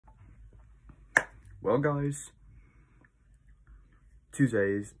Well, guys,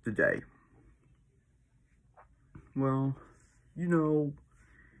 Tuesday's the day. Well, you know,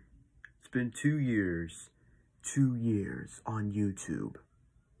 it's been 2 years. 2 years on YouTube.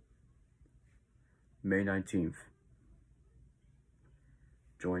 May 19th.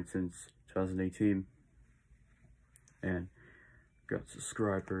 Joined since 2018. And got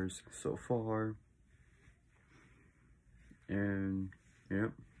subscribers so far. And, yeah.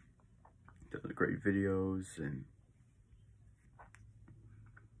 Done great videos and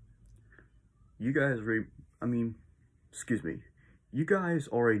you guys you guys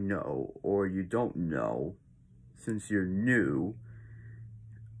already know, or you don't know, since you're new.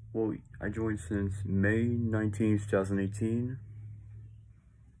 Well, I joined since May 19th, 2018.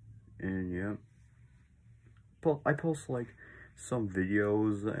 And yeah. I post like some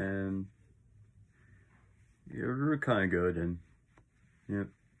videos and yeah, they're kind of good, and yeah.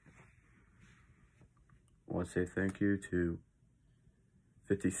 I want to say thank you to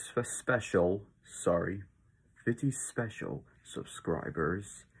 50 special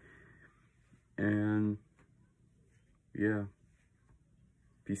subscribers. And yeah,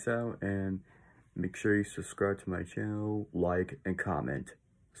 peace out, and make sure you subscribe to my channel, like, and comment.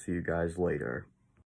 See you guys later.